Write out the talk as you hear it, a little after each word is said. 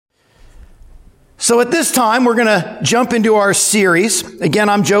So at this time, we're going to jump into our series. Again,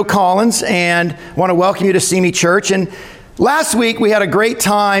 I'm Joe Collins, and I want to welcome you to Simi Church. And last week, we had a great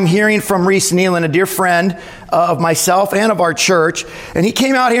time hearing from Reese Nealon, a dear friend of myself and of our church. And he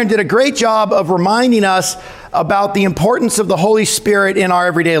came out here and did a great job of reminding us about the importance of the Holy Spirit in our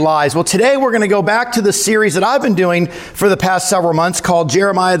everyday lives. Well, today we're going to go back to the series that I've been doing for the past several months called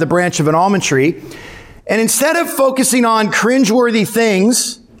Jeremiah, the Branch of an Almond Tree. And instead of focusing on cringeworthy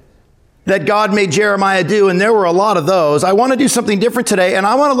things that God made Jeremiah do, and there were a lot of those, I want to do something different today, and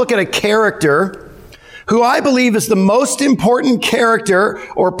I want to look at a character who I believe is the most important character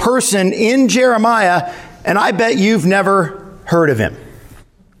or person in Jeremiah, and I bet you've never heard of him.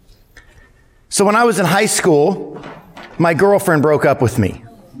 So when I was in high school, my girlfriend broke up with me.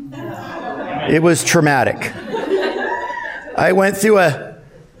 It was traumatic. I went through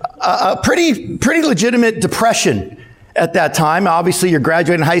a pretty legitimate depression at that time. Obviously, you're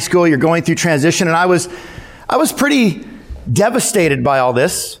graduating high school, you're going through transition, and I was pretty devastated by all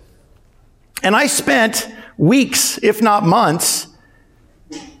this. And I spent weeks, if not months,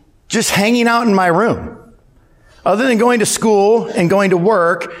 just hanging out in my room. Other than going to school and going to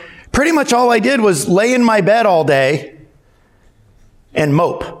work, pretty much all I did was lay in my bed all day and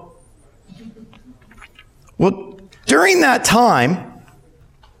mope. Well, during that time,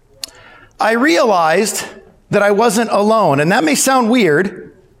 I realized that I wasn't alone. And that may sound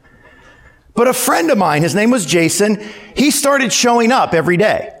weird, but a friend of mine, his name was Jason, he started showing up every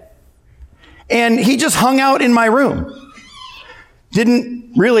day. And he just hung out in my room.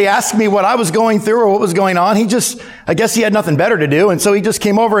 Didn't really ask me what I was going through or what was going on. I guess he had nothing better to do. And so he just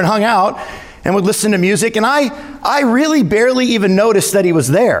came over and hung out and would listen to music. And I really barely even noticed that he was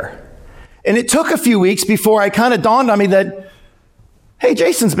there. And it took a few weeks before it kind of dawned on me that, hey,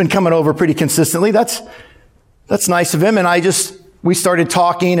 Jason's been coming over pretty consistently. That's nice of him. And we started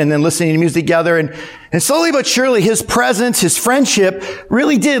talking and then listening to music together. And slowly but surely, his presence, his friendship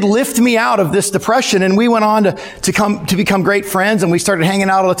really did lift me out of this depression. And we went on to become great friends, and we started hanging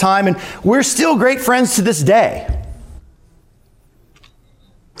out all the time. And we're still great friends to this day.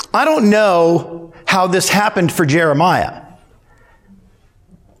 I don't know how this happened for Jeremiah,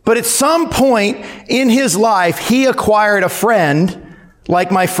 but at some point in his life, he acquired a friend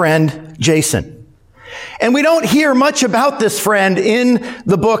like my friend Jason. And we don't hear much about this friend in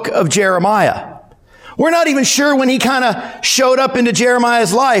the book of Jeremiah. We're not even sure when he kind of showed up into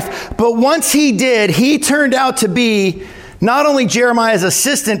Jeremiah's life, but once he did, he turned out to be not only Jeremiah's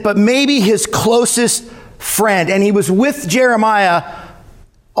assistant, but maybe his closest friend. And he was with Jeremiah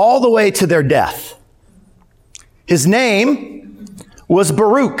all the way to their death. His name was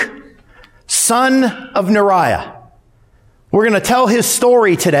Baruch, son of Neriah. We're going to tell his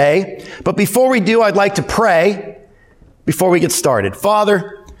story today, but before we do, I'd like to pray before we get started.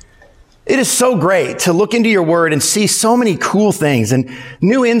 Father, it is so great to look into your word and see so many cool things and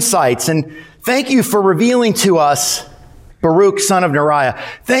new insights, and thank you for revealing to us Baruch, son of Neriah.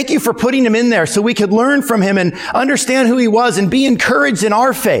 Thank you for putting him in there so we could learn from him and understand who he was and be encouraged in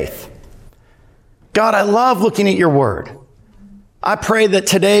our faith. God, I love looking at your word. I pray that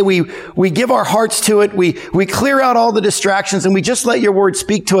today we give our hearts to it, we clear out all the distractions, and we just let your word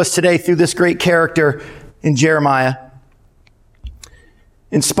speak to us today through this great character in Jeremiah.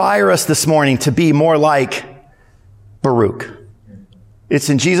 Inspire us this morning to be more like Baruch. It's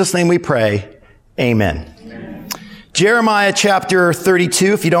in Jesus' name we pray. Amen. Amen. Jeremiah chapter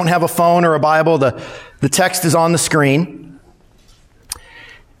 32. If you don't have a phone or a Bible, the text is on the screen.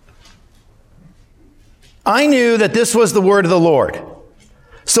 I knew that this was the word of the Lord.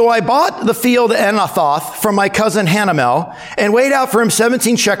 So I bought the field Anathoth from my cousin Hanamel and weighed out for him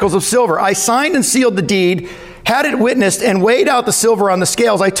 17 shekels of silver. I signed and sealed the deed, had it witnessed, and weighed out the silver on the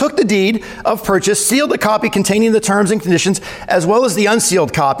scales. I took the deed of purchase, sealed the copy containing the terms and conditions, as well as the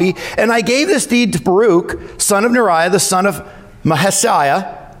unsealed copy, and I gave this deed to Baruch, son of Neriah, the son of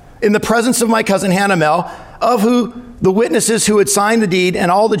Mahasiah, in the presence of my cousin Hanamel, of who the witnesses who had signed the deed, and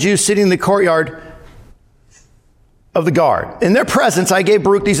all the Jews sitting in the courtyard of the guard. In their presence, I gave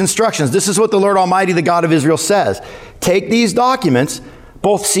Baruch these instructions. This is what the Lord Almighty, the God of Israel, says. Take these documents,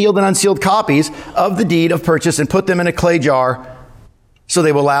 both sealed and unsealed copies of the deed of purchase, and put them in a clay jar so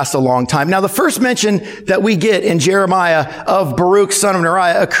they will last a long time. Now, the first mention that we get in Jeremiah of Baruch, son of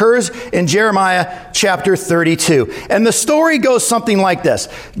Neriah, occurs in Jeremiah chapter 32. And the story goes something like this.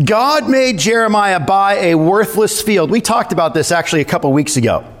 God made Jeremiah buy a worthless field. We talked about this actually a couple weeks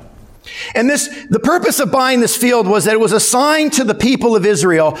ago. And the purpose of buying this field was that it was a sign to the people of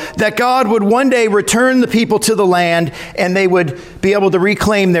Israel that God would one day return the people to the land and they would be able to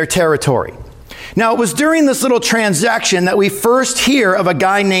reclaim their territory. Now, it was during this little transaction that we first hear of a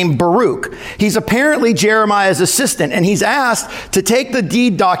guy named Baruch. He's apparently Jeremiah's assistant, and he's asked to take the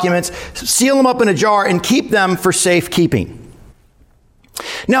deed documents, seal them up in a jar, and keep them for safekeeping.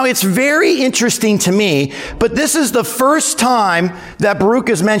 Now, it's very interesting to me, but this is the first time that Baruch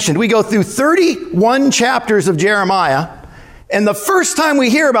is mentioned. We go through 31 chapters of Jeremiah, and the first time we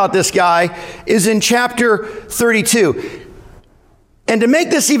hear about this guy is in chapter 32. And to make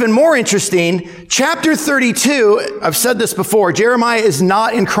this even more interesting, chapter 32, I've said this before, Jeremiah is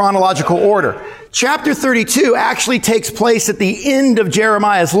not in chronological order. Chapter 32 actually takes place at the end of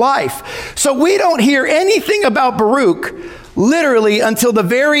Jeremiah's life. So we don't hear anything about Baruch literally until the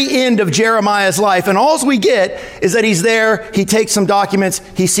very end of Jeremiah's life. And all we get is that he's there, he takes some documents,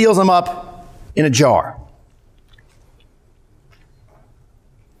 he seals them up in a jar.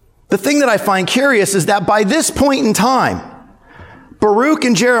 The thing that I find curious is that by this point in time, Baruch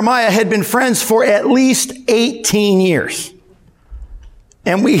and Jeremiah had been friends for at least 18 years.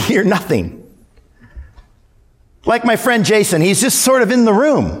 And we hear nothing. Like my friend Jason, he's just sort of in the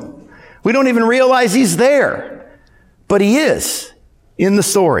room. We don't even realize he's there. But he is in the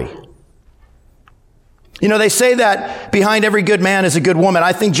story. You know, they say that behind every good man is a good woman.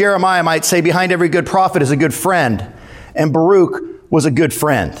 I think Jeremiah might say behind every good prophet is a good friend. And Baruch was a good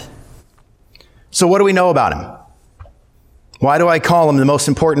friend. So what do we know about him? Why do I call him the most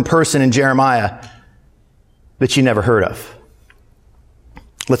important person in Jeremiah that you never heard of?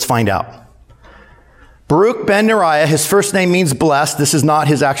 Let's find out. Baruch ben Neriah, his first name means blessed. This is not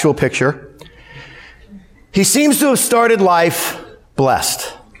his actual picture. He seems to have started life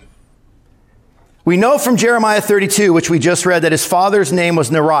blessed. We know from Jeremiah 32, which we just read, that his father's name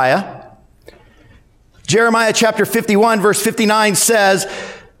was Neriah. Jeremiah chapter 51, verse 59 says,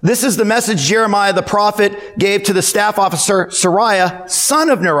 this is the message Jeremiah the prophet gave to the staff officer Seraiah,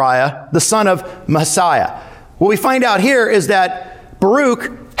 son of Neriah, the son of Mahseiah. What we find out here is that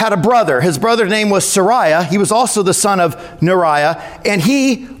Baruch had a brother. His brother's name was Seraiah. He was also the son of Neriah, and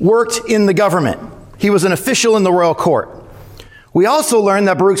he worked in the government. He was an official in the royal court. We also learn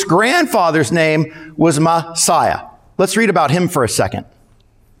that Baruch's grandfather's name was Mahseiah. Let's read about him for a second.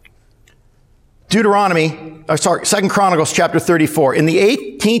 Second Chronicles chapter 34. In the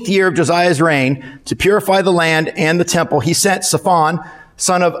 18th year of Josiah's reign, to purify the land and the temple, he sent Shaphan,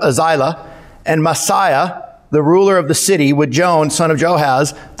 son of Azaliah, and Mahseiah, the ruler of the city, with Joan, son of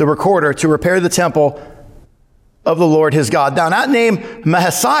Joahaz, the recorder, to repair the temple of the Lord his God. Now, that name,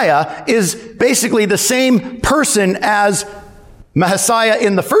 Mahseiah, is basically the same person as Mahseiah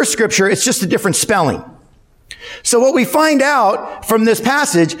in the first scripture. It's just a different spelling. So what we find out from this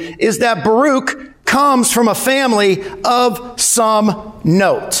passage is that Baruch comes from a family of some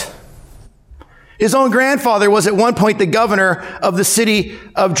note. His own grandfather was at one point the governor of the city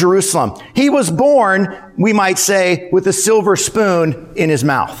of Jerusalem. He was born, we might say, with a silver spoon in his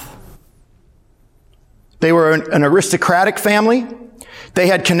mouth. They were an aristocratic family. They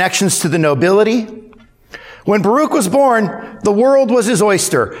had connections to the nobility. When Baruch was born, the world was his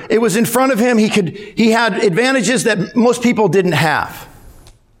oyster. It was in front of him. He had advantages that most people didn't have.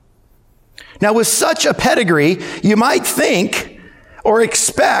 Now, with such a pedigree, you might think or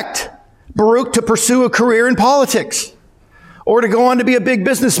expect Baruch to pursue a career in politics or to go on to be a big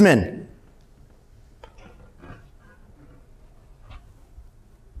businessman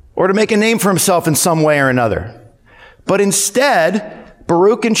or to make a name for himself in some way or another. But instead,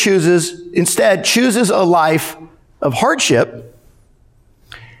 Baruch chooses a life of hardship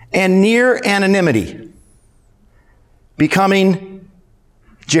and near anonymity, becoming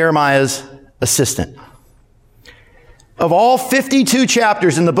Jeremiah's assistant. Of all 52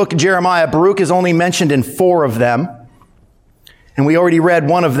 chapters in the book of Jeremiah, Baruch is only mentioned in 4 of them. And we already read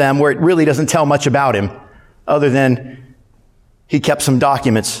one of them where it really doesn't tell much about him, other than he kept some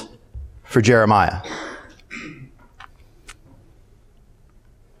documents for Jeremiah.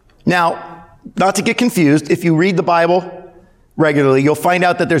 Now, not to get confused, if you read the Bible regularly, you'll find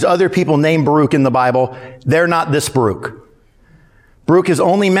out that there's other people named Baruch in the Bible. They're not this Baruch. Baruch is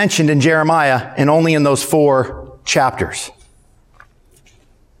only mentioned in Jeremiah and only in those 4 chapters.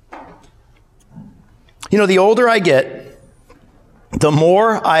 You know, the older I get, the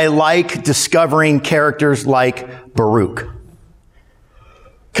more I like discovering characters like Baruch.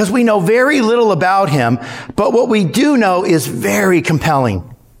 Because we know very little about him, but what we do know is very compelling.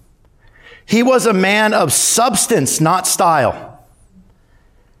 He was a man of substance, not style.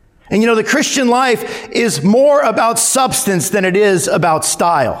 And you know, the Christian life is more about substance than it is about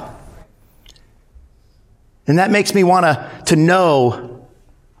style. And that makes me want to know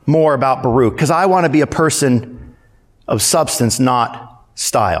more about Baruch, because I want to be a person of substance, not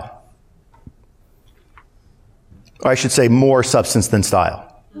style. Or I should say more substance than style.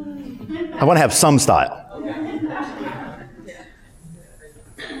 I want to have some style.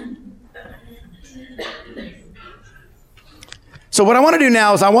 So what I want to do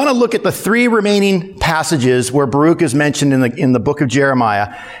now is I want to look at the 3 remaining passages where Baruch is mentioned in the book of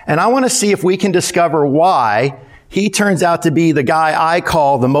Jeremiah, and I want to see if we can discover why he turns out to be the guy I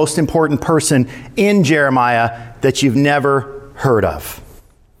call the most important person in Jeremiah that you've never heard of.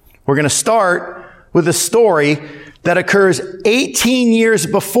 We're going to start with a story that occurs 18 years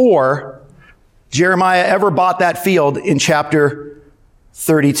before Jeremiah ever bought that field in chapter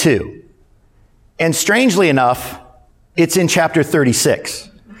 32. And strangely enough, it's in chapter 36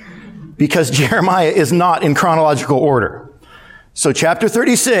 because Jeremiah is not in chronological order. So chapter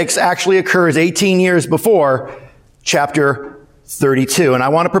 36 actually occurs 18 years before chapter 32. And I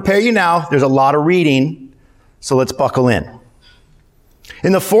want to prepare you now. There's a lot of reading, so let's buckle in.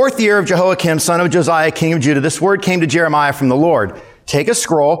 In the 4th year of Jehoiakim, son of Josiah, king of Judah, this word came to Jeremiah from the Lord. Take a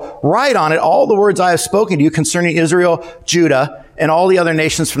scroll, write on it all the words I have spoken to you concerning Israel, Judah, and all the other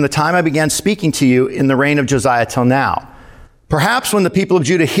nations from the time I began speaking to you in the reign of Josiah till now. Perhaps when the people of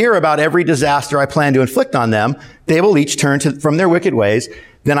Judah hear about every disaster I plan to inflict on them, they will each turn from their wicked ways.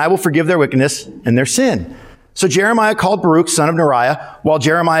 Then I will forgive their wickedness and their sin. So Jeremiah called Baruch, son of Neriah, while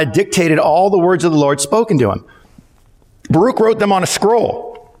Jeremiah dictated all the words of the Lord spoken to him. Baruch wrote them on a scroll.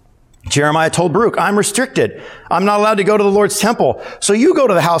 Jeremiah told Baruch, I'm restricted. I'm not allowed to go to the Lord's temple. So you go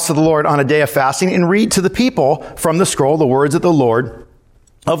to the house of the Lord on a day of fasting and read to the people from the scroll the words of the Lord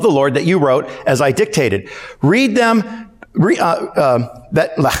that you wrote as I dictated. Read them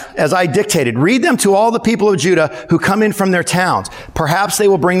as I dictated. Read them to all the people of Judah who come in from their towns. Perhaps they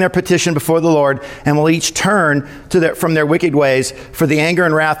will bring their petition before the Lord and will each turn from their wicked ways, for the anger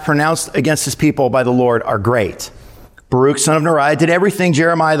and wrath pronounced against his people by the Lord are great. Baruch, son of Neriah, did everything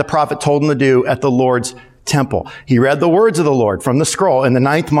Jeremiah the prophet told him to do at the Lord's temple. He read the words of the Lord from the scroll in the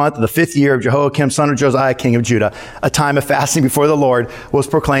 9th month of the 5th year of Jehoiakim, son of Josiah, king of Judah. A time of fasting before the Lord was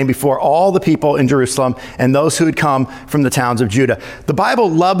proclaimed before all the people in Jerusalem and those who had come from the towns of Judah. The Bible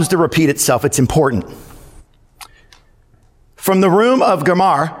loves to repeat itself. It's important. From the room of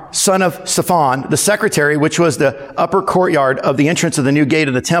Gamar, son of Shaphan, the secretary, which was the upper courtyard of the entrance of the new gate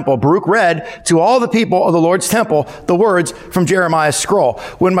of the temple, Baruch read to all the people of the Lord's temple the words from Jeremiah's scroll.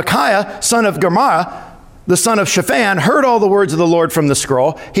 When Micaiah, son of Gamar, the son of Shaphan, heard all the words of the Lord from the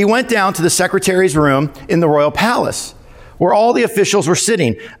scroll, he went down to the secretary's room in the royal palace, where all the officials were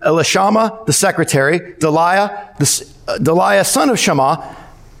sitting. Elishama, the secretary, Delaiah, son of Shammah,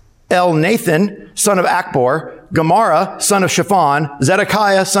 Elnathan, son of Akbor, Gemara, son of Shaphan,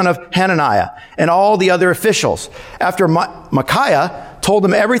 Zedekiah, son of Hananiah, and all the other officials. After Micaiah told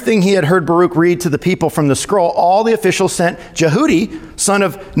them everything he had heard Baruch read to the people from the scroll, all the officials sent Jehudi, son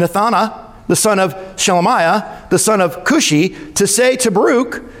of Nethaniah, the son of Shelemiah, the son of Cushi, to say to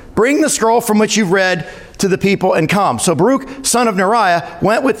Baruch, bring the scroll from which you've read to the people and come. So Baruch, son of Neriah,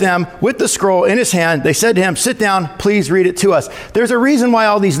 went with them with the scroll in his hand. They said to him, sit down, please read it to us. There's a reason why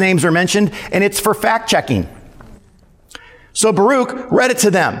all these names are mentioned, and it's for fact-checking. So Baruch read it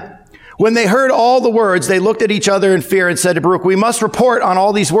to them. When they heard all the words, they looked at each other in fear and said to Baruch, we must report on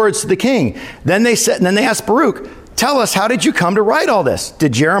all these words to the king. Then they asked Baruch, tell us, how did you come to write all this?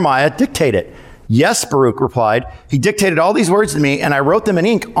 Did Jeremiah dictate it? Yes, Baruch replied. He dictated all these words to me, and I wrote them in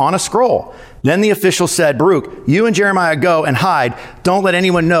ink on a scroll. Then the official said, Baruch, you and Jeremiah go and hide. Don't let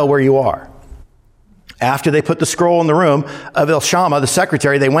anyone know where you are. After they put the scroll in the room of Elishama, the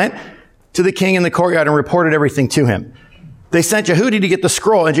secretary, they went to the king in the courtyard and reported everything to him. They sent Jehudi to get the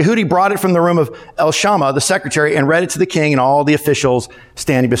scroll, and Jehudi brought it from the room of Elishama, the secretary, and read it to the king and all the officials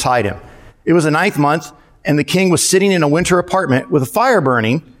standing beside him. It was the 9th month, and the king was sitting in a winter apartment with a fire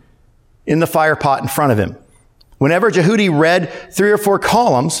burning in the fire pot in front of him. Whenever Jehudi read 3 or 4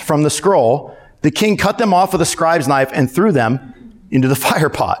 columns from the scroll, the king cut them off with a scribe's knife and threw them into the fire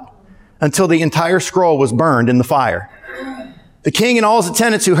pot until the entire scroll was burned in the fire. The king and all his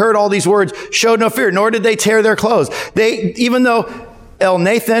attendants who heard all these words showed no fear, nor did they tear their clothes. Even though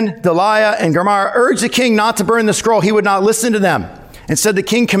Elnathan, Delaiah, and Gamar urged the king not to burn the scroll, he would not listen to them. Instead, the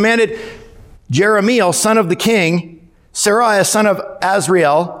king commanded Jeremiel, son of the king, Seraiah, son of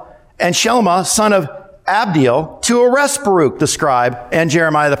Azriel, and Shelma, son of Abdiel, to arrest Baruch the scribe and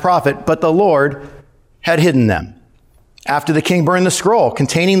Jeremiah the prophet, but the Lord had hidden them. After the king burned the scroll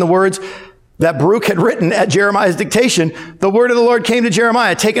containing the words that Baruch had written at Jeremiah's dictation, the word of the Lord came to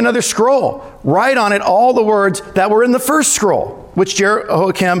Jeremiah, take another scroll, write on it all the words that were in the first scroll, which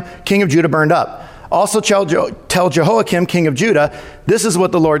Jehoiakim, king of Judah, burned up. Also tell Jehoiakim, king of Judah, this is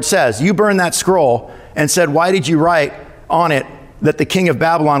what the Lord says. You burned that scroll and said, why did you write on it that the king of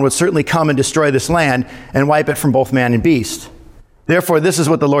Babylon would certainly come and destroy this land and wipe it from both man and beast. Therefore, this is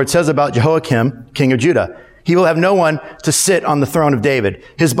what the Lord says about Jehoiakim, king of Judah. He will have no one to sit on the throne of David.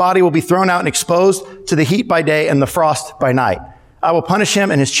 His body will be thrown out and exposed to the heat by day and the frost by night. I will punish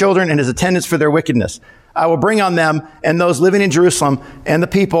him and his children and his attendants for their wickedness. I will bring on them and those living in Jerusalem and the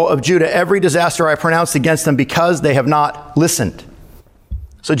people of Judah every disaster I pronounced against them because they have not listened.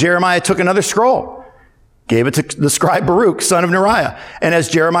 So Jeremiah took another scroll, gave it to the scribe Baruch, son of Neriah. And as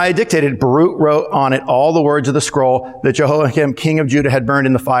Jeremiah dictated, Baruch wrote on it all the words of the scroll that Jehoiakim, king of Judah, had burned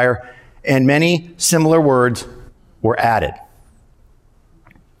in the fire, and many similar words were added.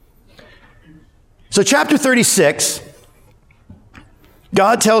 So chapter 36,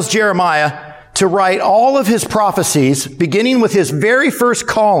 God tells Jeremiah to write all of his prophecies, beginning with his very first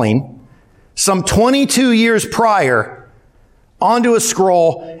calling, some 22 years prior, onto a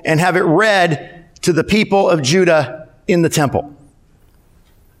scroll and have it read to the people of Judah in the temple.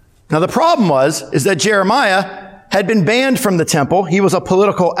 Now the problem is that Jeremiah had been banned from the temple. He was a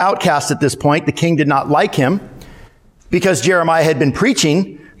political outcast at this point. The king did not like him because Jeremiah had been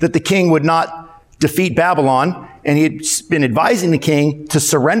preaching that the king would not defeat Babylon, and he had been advising the king to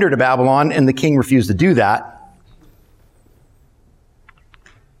surrender to Babylon, and the king refused to do that.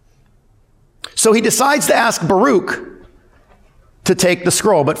 So he decides to ask Baruch to take the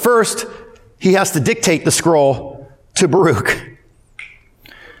scroll. But first, he has to dictate the scroll to Baruch.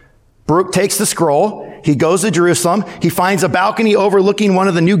 Baruch takes the scroll. He goes to Jerusalem. He finds a balcony overlooking one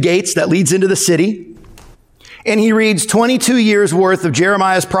of the new gates that leads into the city. And he reads 22 years worth of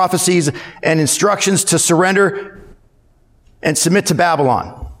Jeremiah's prophecies and instructions to surrender and submit to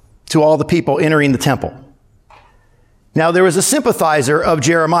Babylon to all the people entering the temple. Now, there was a sympathizer of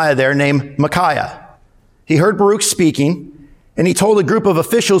Jeremiah there named Micaiah. He heard Baruch speaking, and he told a group of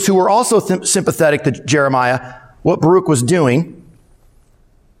officials who were also sympathetic to Jeremiah what Baruch was doing.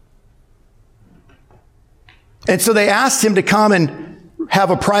 And so they asked him to come and have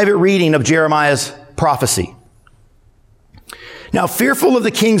a private reading of Jeremiah's prophecy. Now, fearful of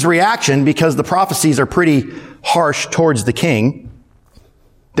the king's reaction, because the prophecies are pretty harsh towards the king,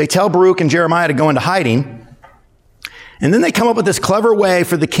 they tell Baruch and Jeremiah to go into hiding. And then they come up with this clever way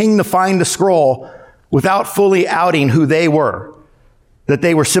for the king to find the scroll without fully outing who they were, that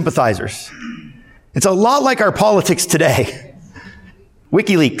they were sympathizers. It's a lot like our politics today.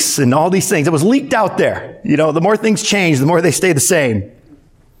 WikiLeaks and all these things. It was leaked out there. You know, the more things change, the more they stay the same.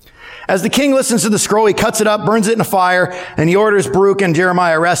 As the king listens to the scroll, he cuts it up, burns it in a fire, and he orders Baruch and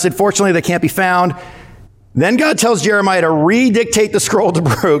Jeremiah arrested. Fortunately, they can't be found. Then God tells Jeremiah to redictate the scroll to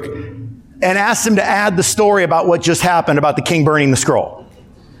Baruch and asks him to add the story about what just happened about the king burning the scroll.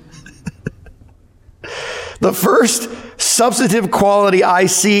 The first substantive quality I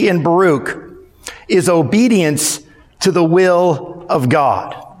see in Baruch is obedience to the will of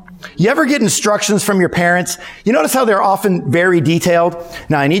God. You ever get instructions from your parents? You notice how they're often very detailed?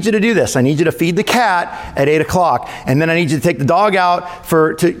 Now, I need you to do this. I need you to feed the cat at 8 o'clock. And then I need you to take the dog out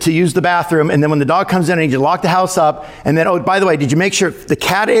to use the bathroom. And then when the dog comes in, I need you to lock the house up. And then, oh, by the way, did you make sure the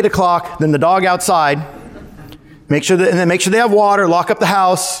cat at 8 o'clock, then the dog outside? Make sure they have water, lock up the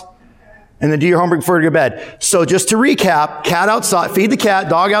house, and then do your homework before you go to bed. So just to recap, cat outside, feed the cat,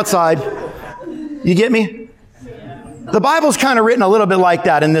 dog outside. You get me? The Bible's kind of written a little bit like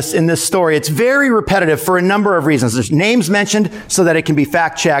that in this story. It's very repetitive for a number of reasons. There's names mentioned so that it can be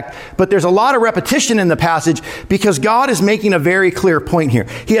fact-checked, but there's a lot of repetition in the passage because God is making a very clear point here.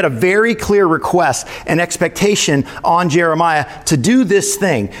 He had a very clear request and expectation on Jeremiah to do this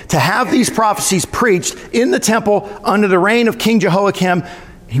thing, to have these prophecies preached in the temple under the reign of King Jehoiakim.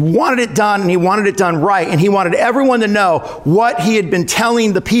 He wanted it done, and he wanted it done right, and he wanted everyone to know what he had been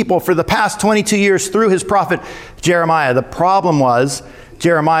telling the people for the past 22 years through his prophet Jeremiah. The problem was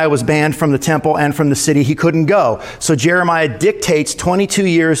Jeremiah was banned from the temple and from the city. He couldn't go. So Jeremiah dictates 22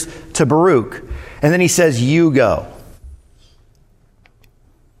 years to Baruch, and then he says, "You go."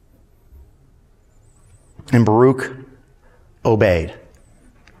 And Baruch obeyed.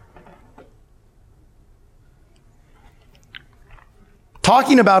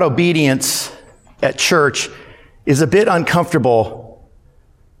 Talking about obedience at church is a bit uncomfortable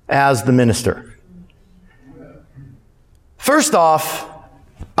as the minister. First off,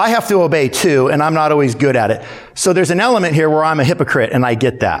 I have to obey too, and I'm not always good at it. So there's an element here where I'm a hypocrite, and I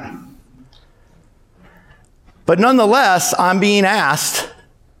get that. But nonetheless, I'm being asked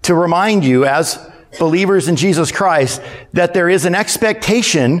to remind you as believers in Jesus Christ that there is an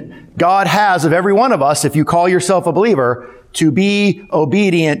expectation God has of every one of us, if you call yourself a believer, to be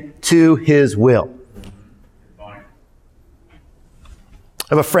obedient to his will. I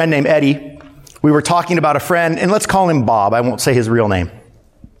have a friend named Eddie. we were talking about a friend, and let's call him Bob. I won't say his real name.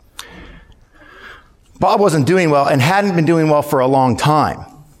 Bob wasn't doing well and hadn't been doing well for a long time.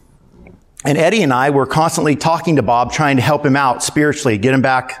 And Eddie and I were constantly talking to Bob, trying to help him out spiritually, get him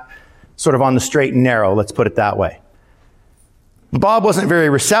back sort of on the straight and narrow, let's put it that way. Bob wasn't very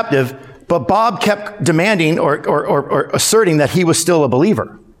receptive, but Bob kept demanding or asserting that he was still a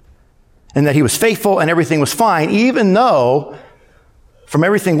believer and that he was faithful and everything was fine, even though, from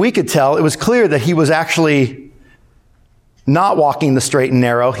everything we could tell, it was clear that he was actually not walking the straight and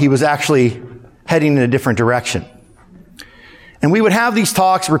narrow. He was actually heading in a different direction. And we would have these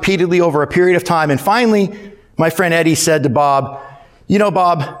talks repeatedly over a period of time. And finally, my friend Eddie said to Bob, you know,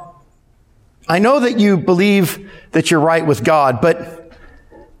 Bob, I know that you believe that you're right with God, but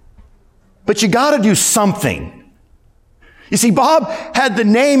you got to do something. You see, Bob had the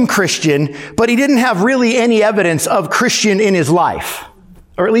name Christian, but he didn't have really any evidence of Christian in his life,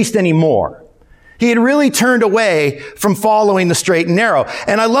 or at least anymore. He had really turned away from following the straight and narrow.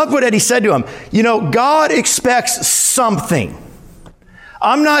 And I love what Eddie said to him. You know, God expects something.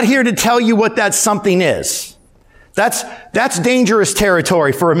 I'm not here to tell you what that something is. That's dangerous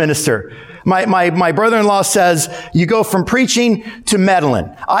territory for a minister. My brother-in-law says, you go from preaching to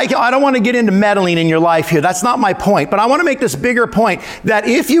meddling. I don't want to get into meddling in your life here. That's not my point. But I want to make this bigger point that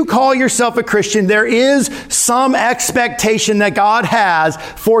if you call yourself a Christian, there is some expectation that God has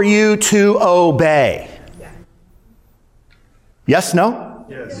for you to obey. Yes, no?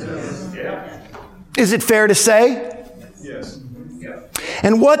 Yes. Yeah. Is it fair to say? Yes.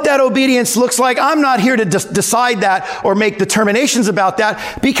 And what that obedience looks like, I'm not here to decide that or make determinations about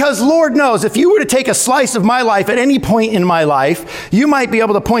that, because Lord knows, if you were to take a slice of my life at any point in my life, you might be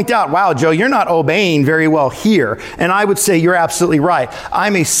able to point out, wow, Joe, you're not obeying very well here. And I would say, you're absolutely right.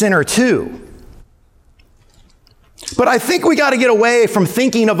 I'm a sinner too. But I think we got to get away from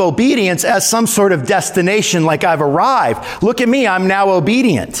thinking of obedience as some sort of destination, like I've arrived. Look at me, I'm now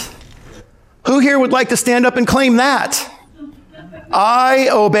obedient. Who here would like to stand up and claim that? I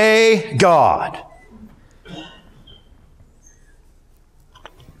obey God.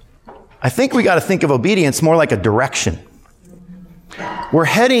 I think we got to think of obedience more like a direction. We're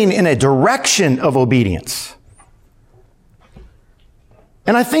heading in a direction of obedience.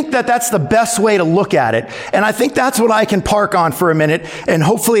 And I think that that's the best way to look at it. And I think that's what I can park on for a minute and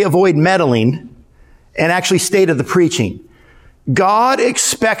hopefully avoid meddling and actually stay to the preaching. God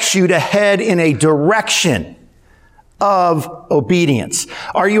expects you to head in a direction of obedience.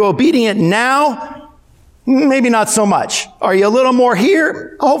 Are you obedient now? Maybe not so much. Are you a little more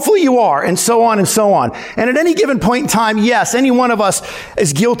here? Hopefully you are, and so on and so on. And at any given point in time, yes, any one of us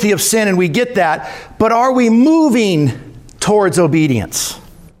is guilty of sin, and we get that. But are we moving towards obedience?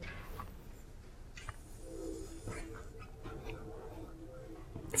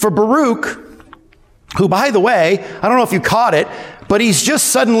 For Baruch, who, by the way, I don't know if you caught it, but he's just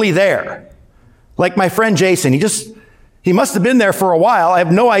suddenly there. Like my friend Jason, he must have been there for a while. I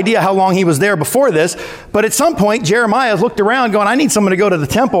have no idea how long he was there before this. But at some point, Jeremiah looked around going, I need someone to go to the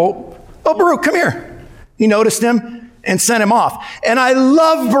temple. Oh, Baruch, come here. He noticed him and sent him off. And I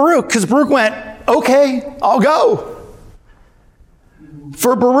love Baruch because Baruch went, okay, I'll go.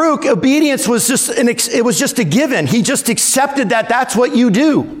 For Baruch, obedience was just a given. He just accepted that that's what you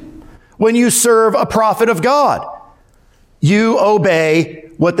do when you serve a prophet of God. You obey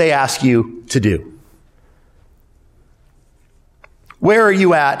what they ask you to do. Where are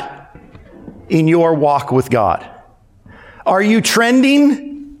you at in your walk with God? Are you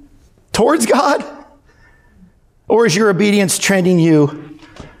trending towards God? Or is your obedience trending you,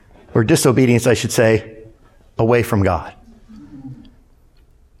 or disobedience, I should say, away from God?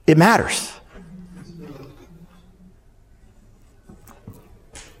 It matters.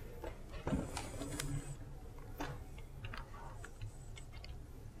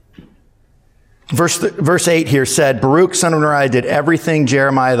 Verse 8 here said, Baruch, son of Neriah, did everything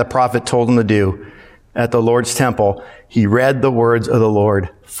Jeremiah the prophet told him to do at the Lord's temple. He read the words of the Lord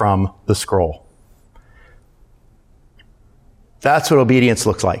from the scroll. That's what obedience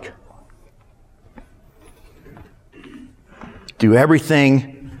looks like. Do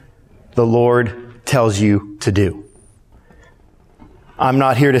everything the Lord tells you to do. I'm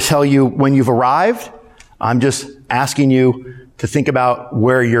not here to tell you when you've arrived. I'm just asking you to think about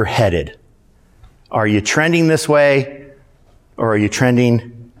where you're headed. Are you trending this way, or are you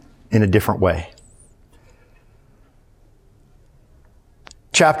trending in a different way?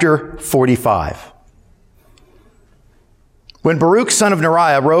 Chapter 45. When Baruch, son of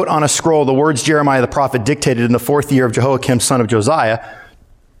Neriah, wrote on a scroll the words Jeremiah the prophet dictated in the 4th year of Jehoiakim, son of Josiah,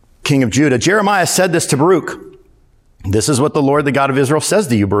 king of Judah, Jeremiah said this to Baruch. This is what the Lord, the God of Israel, says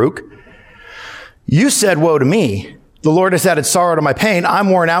to you, Baruch. You said, woe to me. The Lord has added sorrow to my pain. I'm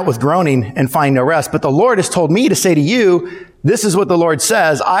worn out with groaning and find no rest. But the Lord has told me to say to you, this is what the Lord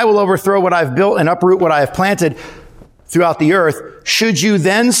says. I will overthrow what I've built and uproot what I have planted throughout the earth. Should you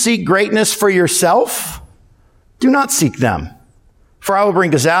then seek greatness for yourself? Do not seek them. For I will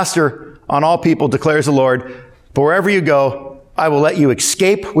bring disaster on all people, declares the Lord. But wherever you go, I will let you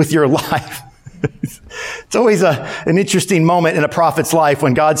escape with your life. It's always an interesting moment in a prophet's life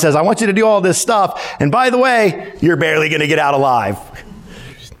when God says, I want you to do all this stuff. And by the way, you're barely going to get out alive.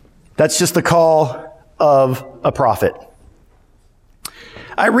 That's just the call of a prophet.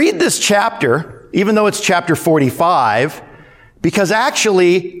 I read this chapter, even though it's chapter 45, because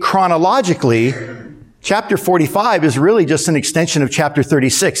actually, chronologically, chapter 45 is really just an extension of chapter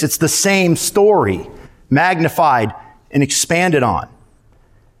 36. It's the same story, magnified and expanded on.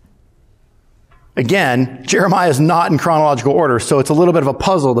 Again, Jeremiah is not in chronological order, so it's a little bit of a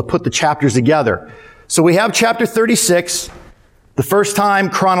puzzle to put the chapters together. So we have chapter 36. The first time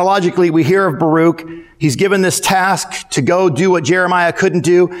chronologically we hear of Baruch. He's given this task to go do what Jeremiah couldn't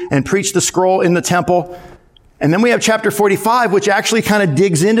do and preach the scroll in the temple. And then we have chapter 45, which actually kind of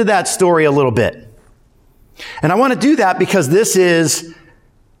digs into that story a little bit. And I want to do that because this is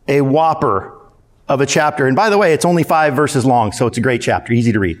a whopper of a chapter. And by the way, it's only 5 verses long, so it's a great chapter,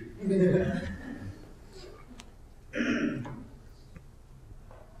 easy to read.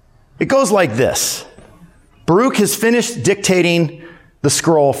 It goes like this. Baruch has finished dictating the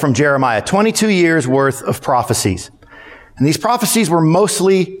scroll from Jeremiah, 22 years worth of prophecies. And these prophecies were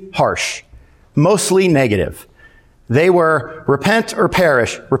mostly harsh, mostly negative. They were repent or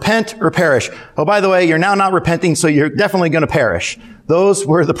perish, repent or perish. Oh, by the way, you're now not repenting, so you're definitely going to perish. Those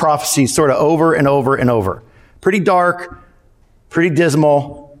were the prophecies sort of over and over and over. Pretty dark, pretty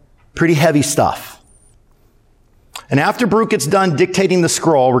dismal, pretty heavy stuff. And after Baruch gets done dictating the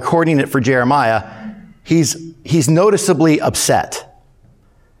scroll, recording it for Jeremiah, he's noticeably upset.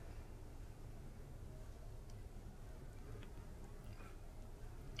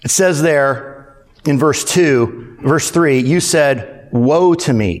 It says there in verse 3, you said, woe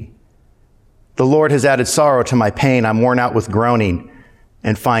to me. The Lord has added sorrow to my pain. I'm worn out with groaning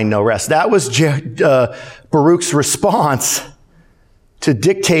and find no rest. That was Baruch's response to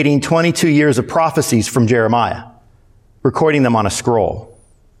dictating 22 years of prophecies from Jeremiah, recording them on a scroll.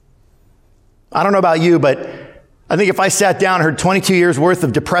 I don't know about you, but I think if I sat down and heard 22 years worth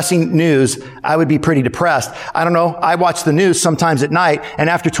of depressing news, I would be pretty depressed. I don't know. I watch the news sometimes at night, and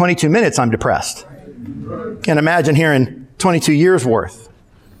after 22 minutes, I'm depressed. Can't imagine hearing 22 years worth.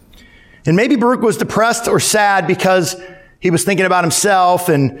 And maybe Baruch was depressed or sad because he was thinking about himself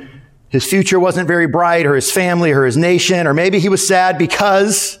and his future wasn't very bright, or his family, or his nation, or maybe he was sad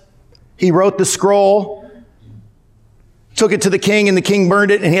because he wrote the scroll, took it to the king, and the king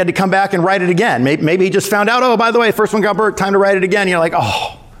burned it, and he had to come back and write it again. Maybe he just found out, oh, by the way, first one got burnt, time to write it again. You're like,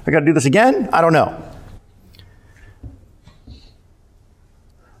 oh, I got to do this again? I don't know.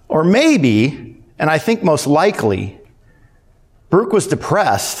 Or maybe, and I think most likely, Baruch was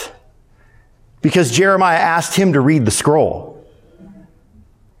depressed because Jeremiah asked him to read the scroll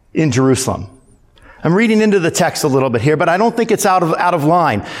in Jerusalem. I'm reading into the text a little bit here, but I don't think it's out of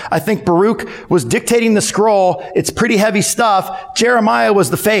line. I think Baruch was dictating the scroll. It's pretty heavy stuff. Jeremiah was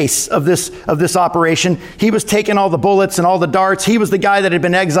the face of this operation. He was taking all the bullets and all the darts. He was the guy that had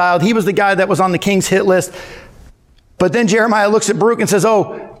been exiled. He was the guy that was on the king's hit list. But then Jeremiah looks at Baruch and says,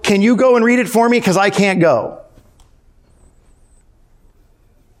 oh, can you go and read it for me? Because I can't go.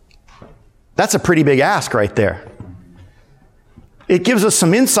 That's a pretty big ask right there. It gives us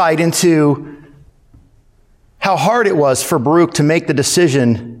some insight into how hard it was for Baruch to make the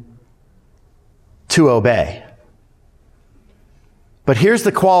decision to obey. But here's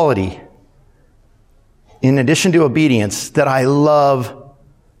the quality, in addition to obedience, that I love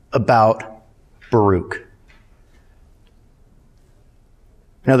about Baruch.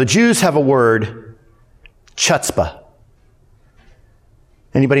 Now, the Jews have a word, chutzpah.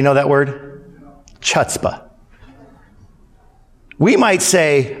 Anybody know that word? Chutzpah. We might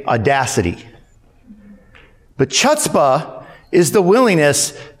say audacity. But chutzpah is the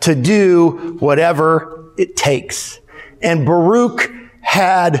willingness to do whatever it takes. And Baruch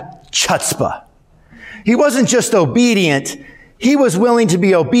had chutzpah. He wasn't just obedient. He was willing to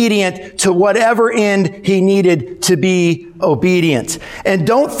be obedient to whatever end he needed to be obedient. And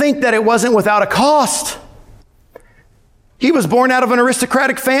don't think that it wasn't without a cost. He was born out of an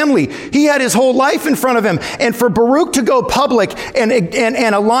aristocratic family. He had his whole life in front of him. And for Baruch to go public and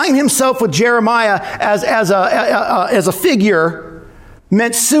align himself with Jeremiah as a figure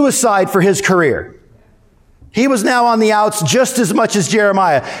meant suicide for his career. He was now on the outs just as much as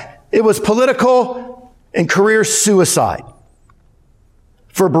Jeremiah. It was political and career suicide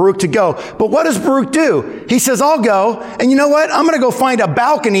for Baruch to go. But what does Baruch do? He says, I'll go, and you know what? I'm going to go find a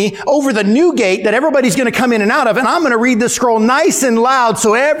balcony over the new gate that everybody's going to come in and out of, and I'm going to read this scroll nice and loud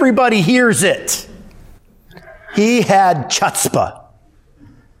so everybody hears it. He had chutzpah.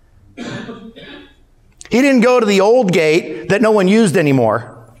 He didn't go to the old gate that no one used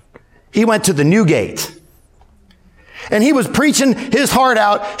anymore. He went to the new gate. And he was preaching his heart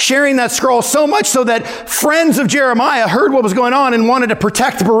out, sharing that scroll so much so that friends of Jeremiah heard what was going on and wanted to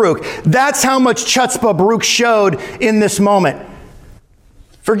protect Baruch. That's how much chutzpah Baruch showed in this moment.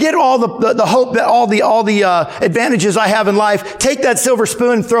 Forget all the hope that all the advantages I have in life. Take that silver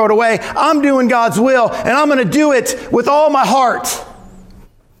spoon and throw it away. I'm doing God's will, and I'm going to do it with all my heart.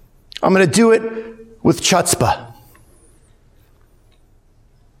 I'm going to do it with chutzpah.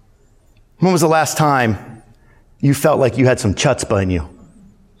 When was the last time you felt like you had some chutzpah in you?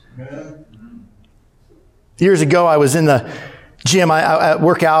 Years ago, I was in the gym. I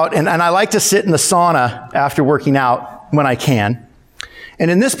work out, and I like to sit in the sauna after working out when I can. And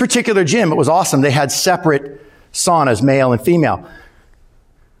in this particular gym, it was awesome. They had separate saunas, male and female.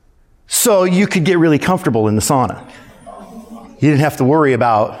 So you could get really comfortable in the sauna. You didn't have to worry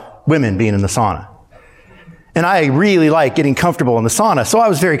about women being in the sauna. And I really like getting comfortable in the sauna. So I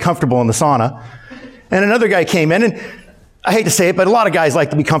was very comfortable in the sauna. And another guy came in, and I hate to say it, but a lot of guys like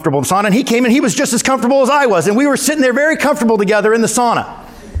to be comfortable in the sauna. And he came in, he was just as comfortable as I was. And we were sitting there very comfortable together in the sauna.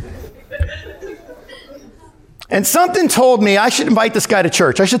 And something told me I should invite this guy to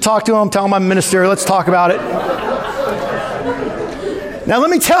church. I should talk to him, tell him I'm a minister. Let's talk about it. Now, let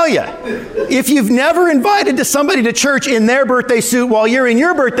me tell you, if you've never invited to somebody to church in their birthday suit while you're in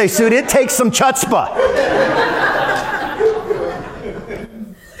your birthday suit, it takes some chutzpah.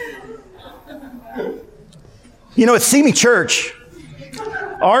 You know, at Simi Church,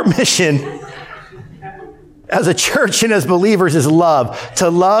 our mission as a church and as believers is love, to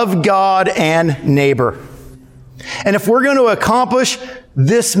love God and neighbor. And if we're going to accomplish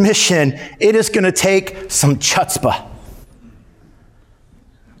this mission, it is going to take some chutzpah.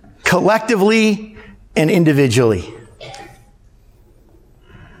 Collectively and individually.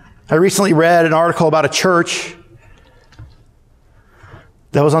 I recently read an article about a church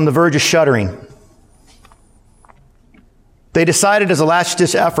that was on the verge of shuttering. They decided as a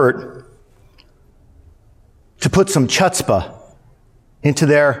last-ditch effort to put some chutzpah into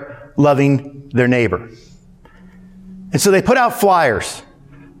their loving their neighbor. And so they put out flyers,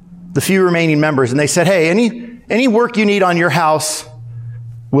 the few remaining members, and they said, hey, any work you need on your house,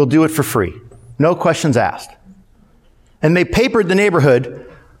 we'll do it for free. No questions asked. And they papered the neighborhood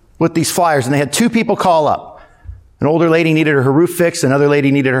with these flyers, and they had two people call up. An older lady needed her roof fixed, another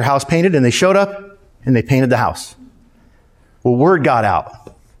lady needed her house painted, and they showed up and they painted the house. Well, word got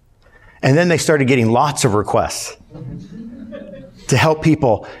out. And then they started getting lots of requests to help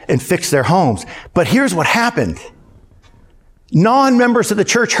people and fix their homes. But here's what happened. Non-members of the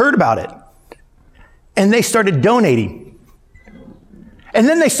church heard about it, and they started donating. And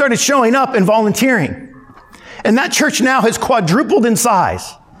then they started showing up and volunteering. And that church now has quadrupled in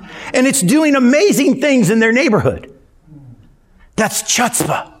size, and it's doing amazing things in their neighborhood. That's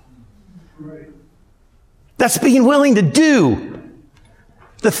chutzpah. That's being willing to do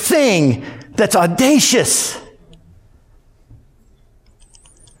the thing that's audacious.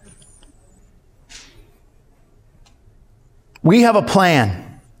 We have a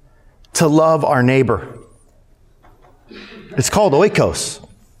plan to love our neighbor. It's called oikos.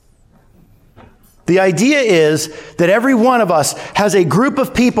 The idea is that every one of us has a group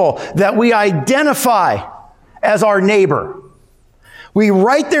of people that we identify as our neighbor. We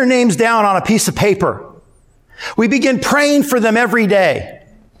write their names down on a piece of paper. We begin praying for them every day.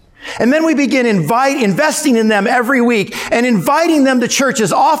 And then we begin investing in them every week and inviting them to church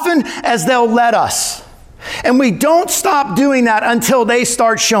as often as they'll let us. And we don't stop doing that until they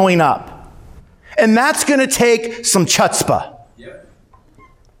start showing up. And that's going to take some chutzpah. Yep.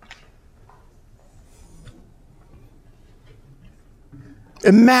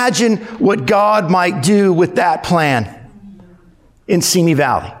 Imagine what God might do with that plan in Simi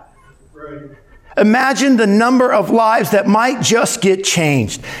Valley. Right. Imagine the number of lives that might just get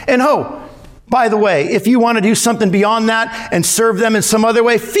changed. And by the way, if you want to do something beyond that and serve them in some other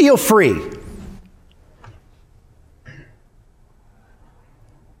way, feel free.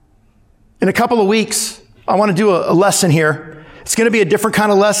 In a couple of weeks, I want to do a lesson here. It's going to be a different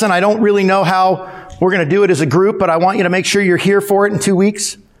kind of lesson. I don't really know how we're going to do it as a group, but I want you to make sure you're here for it in 2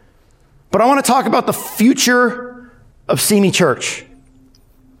 weeks. But I want to talk about the future of Simi Church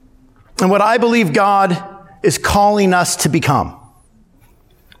and what I believe God is calling us to become.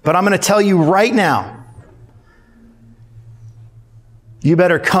 But I'm going to tell you right now, you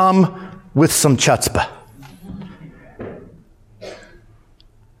better come with some chutzpah.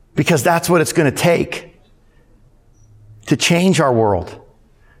 Because that's what it's going to take to change our world,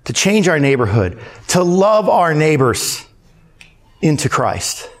 to change our neighborhood, to love our neighbors into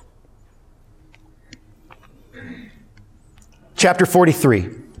Christ. Chapter 43.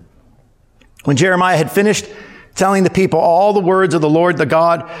 When Jeremiah had finished telling the people all the words of the Lord, their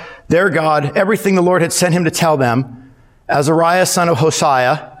God, everything the Lord had sent him to tell them, Azariah son of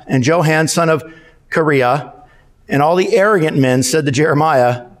Hosea and Johan son of Kareah and all the arrogant men said to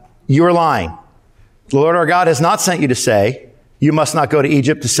Jeremiah, "You are lying. The Lord our God has not sent you to say, you must not go to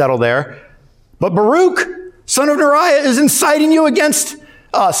Egypt to settle there. But Baruch, son of Neriah, is inciting you against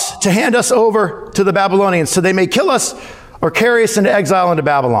us to hand us over to the Babylonians so they may kill us or carry us into exile into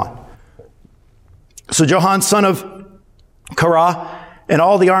Babylon." So Johan, son of Kareah, and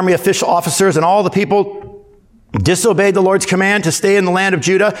all the army officers and all the people disobeyed the Lord's command to stay in the land of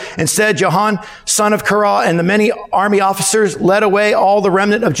Judah. Instead, Johan, son of Kareah, and the many army officers led away all the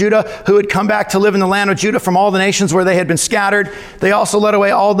remnant of Judah who had come back to live in the land of Judah from all the nations where they had been scattered. They also led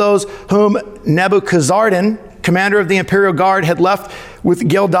away all those whom Nebuchadnezzar, commander of the imperial guard, had left with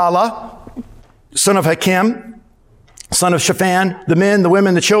Gildalah, son of Hakim, son of Shaphan, the men, the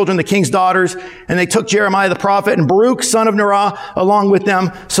women, the children, the king's daughters, and they took Jeremiah the prophet and Baruch, son of Neriah, along with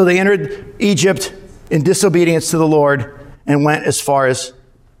them. So they entered Egypt in disobedience to the Lord and went as far as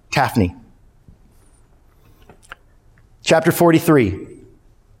Taphni. Chapter 43.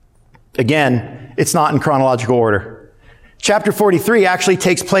 Again, it's not in chronological order. Chapter 43 actually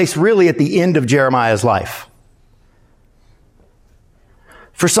takes place really at the end of Jeremiah's life.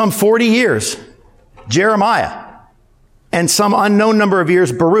 For some 40 years, Jeremiah and some unknown number of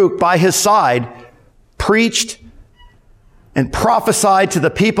years, Baruch, by his side, preached and prophesied to the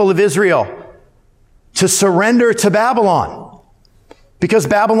people of Israel to surrender to Babylon. Because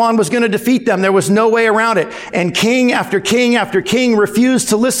Babylon was going to defeat them. There was no way around it. And king after king after king refused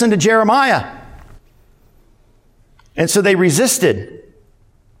to listen to Jeremiah. And so they resisted.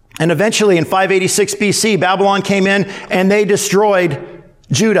 And eventually in 586 BC, Babylon came in and they destroyed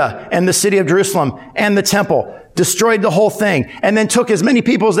Judah and the city of Jerusalem and the temple. Destroyed the whole thing, and then took as many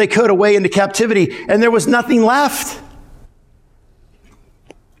people as they could away into captivity, and there was nothing left.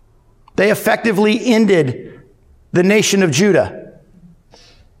 They effectively ended the nation of Judah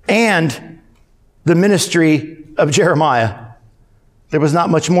and the ministry of Jeremiah. There was not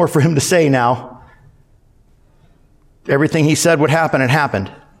much more for him to say now. Everything he said would happen had happened.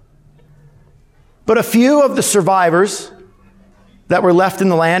 But a few of the survivors that were left in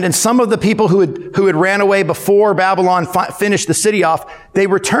the land, and some of the people who had ran away before Babylon finished the city off, they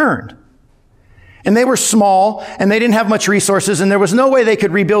returned. And they were small, and they didn't have much resources, and there was no way they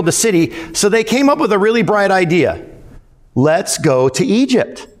could rebuild the city, so they came up with a really bright idea. Let's go to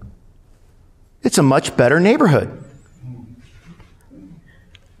Egypt. It's a much better neighborhood.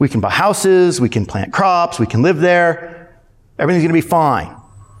 We can buy houses, we can plant crops, we can live there. Everything's going to be fine.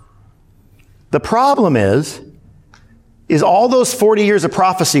 The problem is all those 40 years of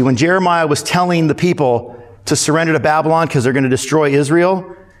prophecy when Jeremiah was telling the people to surrender to Babylon because they're going to destroy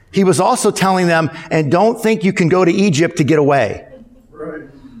Israel, he was also telling them, and don't think you can go to Egypt to get away. Right.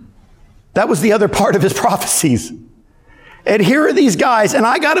 That was the other part of his prophecies. And here are these guys, and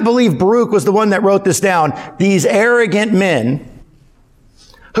I got to believe Baruch was the one that wrote this down, these arrogant men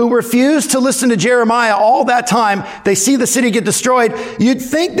who refused to listen to Jeremiah all that time. They see the city get destroyed. You'd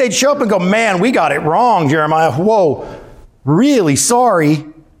think they'd show up and go, "Man, we got it wrong, Jeremiah. Whoa. Really sorry."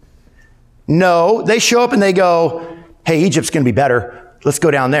 No, they show up and they go, "Hey, Egypt's going to be better. Let's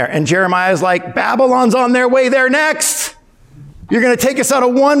go down there." And Jeremiah's like, "Babylon's on their way there next. You're going to take us out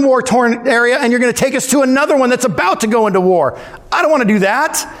of one war-torn area and you're going to take us to another one that's about to go into war. I don't want to do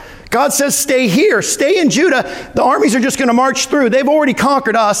that. God says, stay here, stay in Judah. The armies are just going to march through. They've already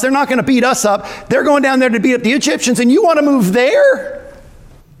conquered us. They're not going to beat us up. They're going down there to beat up the Egyptians, and you want to move there?"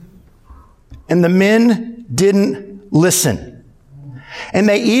 And the men didn't listen. And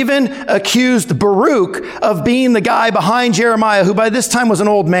they even accused Baruch of being the guy behind Jeremiah, who by this time was an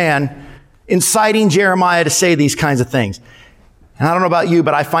old man, inciting Jeremiah to say these kinds of things. And I don't know about you,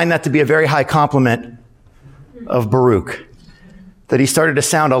 but I find that to be a very high compliment of Baruch, that he started to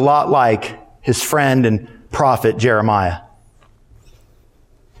sound a lot like his friend and prophet Jeremiah.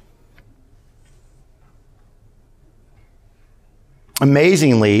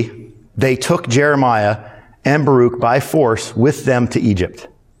 Amazingly, they took Jeremiah and Baruch by force with them to Egypt,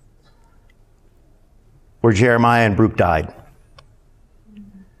 where Jeremiah and Baruch died.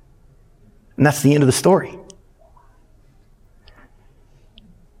 And that's the end of the story.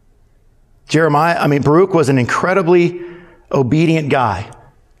 Baruch was an incredibly obedient guy,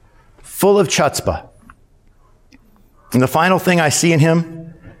 full of chutzpah. And the final thing I see in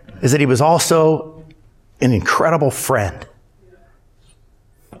him is that he was also an incredible friend.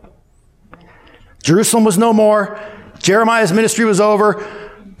 Jerusalem was no more. Jeremiah's ministry was over.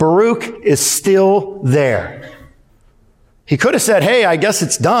 Baruch is still there. He could have said, hey, I guess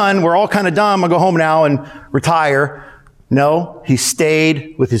it's done. We're all kind of done. I'll go home now and retire. No, he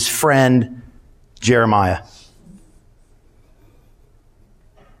stayed with his friend Jeremiah.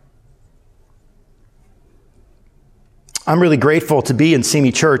 I'm really grateful to be in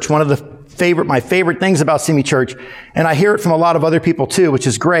Simi Church. One of my favorite things about Simi Church, and I hear it from a lot of other people too, which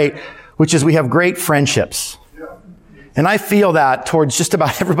is great, which is we have great friendships. And I feel that towards just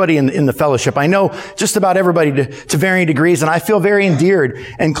about everybody in the fellowship. I know just about everybody to varying degrees, and I feel very endeared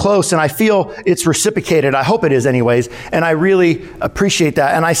and close, and I feel it's reciprocated. I hope it is anyways, and I really appreciate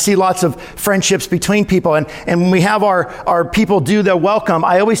that. And I see lots of friendships between people, and when we have our people do their welcome,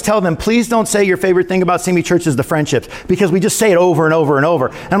 I always tell them, please don't say your favorite thing about Simi Church is the friendships, because we just say it over and over and over.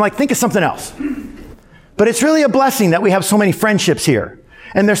 And I'm like, think of something else. But it's really a blessing that we have so many friendships here.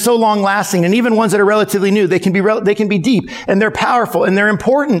 And they're so long lasting, and even ones that are relatively new, they can be deep, and they're powerful, and they're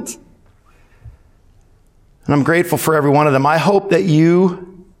important. And I'm grateful for every one of them. I hope that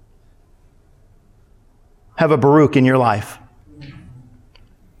you have a Baruch in your life.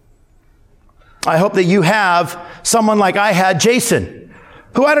 I hope that you have someone like I had Jason,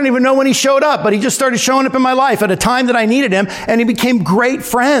 who I don't even know when he showed up, but he just started showing up in my life at a time that I needed him, and he became great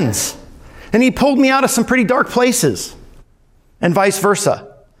friends. And he pulled me out of some pretty dark places. And vice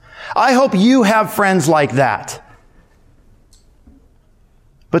versa. I hope you have friends like that.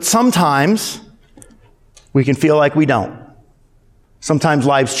 But sometimes we can feel like we don't. Sometimes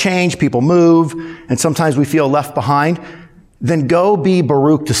lives change, people move, and sometimes we feel left behind. Then go be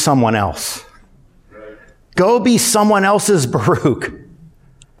Baruch to someone else. Go be someone else's Baruch.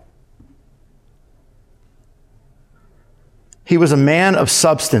 He was a man of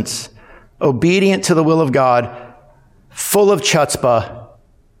substance, obedient to the will of God, full of chutzpah,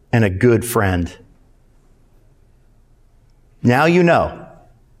 and a good friend. Now you know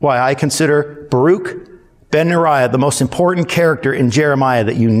why I consider Baruch ben Neriah the most important character in Jeremiah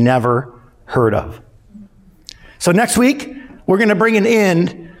that you never heard of. So next week, we're going to bring an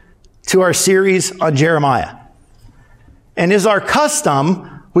end to our series on Jeremiah. And as our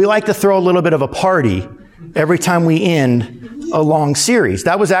custom, we like to throw a little bit of a party every time we end a long series.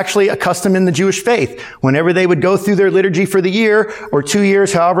 That was actually a custom in the Jewish faith. Whenever they would go through their liturgy for the year or 2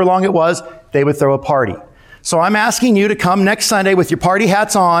 years, however long it was, they would throw a party. So I'm asking you to come next Sunday with your party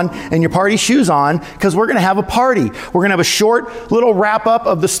hats on and your party shoes on, because we're going to have a party. We're going to have a short little wrap up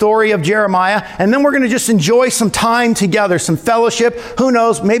of the story of Jeremiah, and then we're going to just enjoy some time together, some fellowship. Who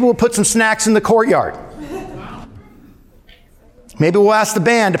knows? Maybe we'll put some snacks in the courtyard. Maybe we'll ask the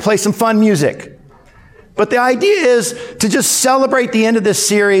band to play some fun music. But the idea is to just celebrate the end of this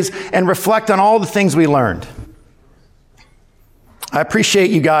series and reflect on all the things we learned. I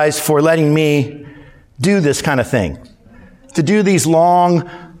appreciate you guys for letting me do this kind of thing, to do these long,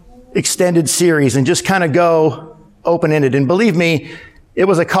 extended series and just kind of go open-ended. And believe me, it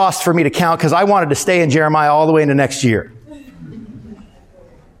was a cost for me to count, because I wanted to stay in Jeremiah all the way into next year.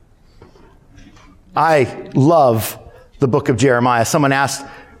 I love the book of Jeremiah. Someone asked,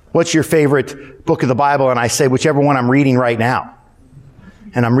 what's your favorite book of the Bible? And I say, whichever one I'm reading right now.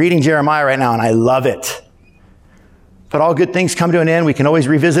 And I'm reading Jeremiah right now, and I love it. But all good things come to an end. We can always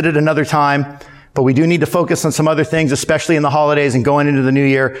revisit it another time. But we do need to focus on some other things, especially in the holidays and going into the new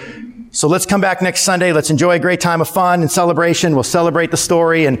year. So let's come back next Sunday. Let's enjoy a great time of fun and celebration. We'll celebrate the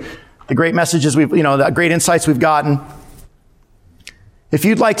story and the great messages the great insights we've gotten. If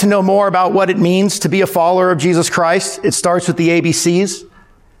you'd like to know more about what it means to be a follower of Jesus Christ, it starts with the ABCs.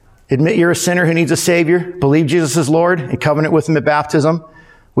 Admit you're a sinner who needs a Savior. Believe Jesus is Lord and covenant with Him at baptism.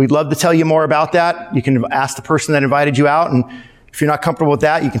 We'd love to tell you more about that. You can ask the person that invited you out, and if you're not comfortable with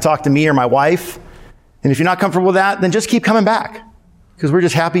that, you can talk to me or my wife. And if you're not comfortable with that, then just keep coming back, because we're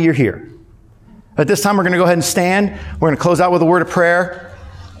just happy you're here. At this time, we're going to go ahead and stand. We're going to close out with a word of prayer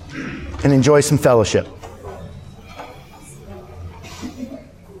and enjoy some fellowship.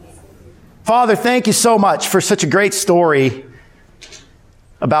 Father, thank you so much for such a great story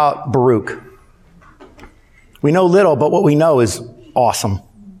about Baruch. We know little, but what we know is awesome.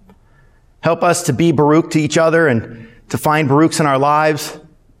 Help us to be Baruch to each other and to find Baruchs in our lives.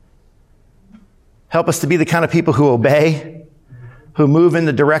 Help us to be the kind of people who obey, who move in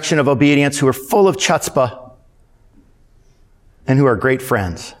the direction of obedience, who are full of chutzpah, and who are great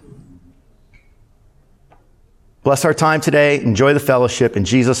friends. Bless our time today. Enjoy the fellowship. In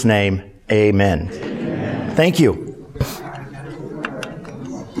Jesus' name, Amen. Thank you.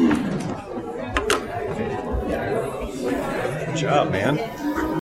 Good job, man.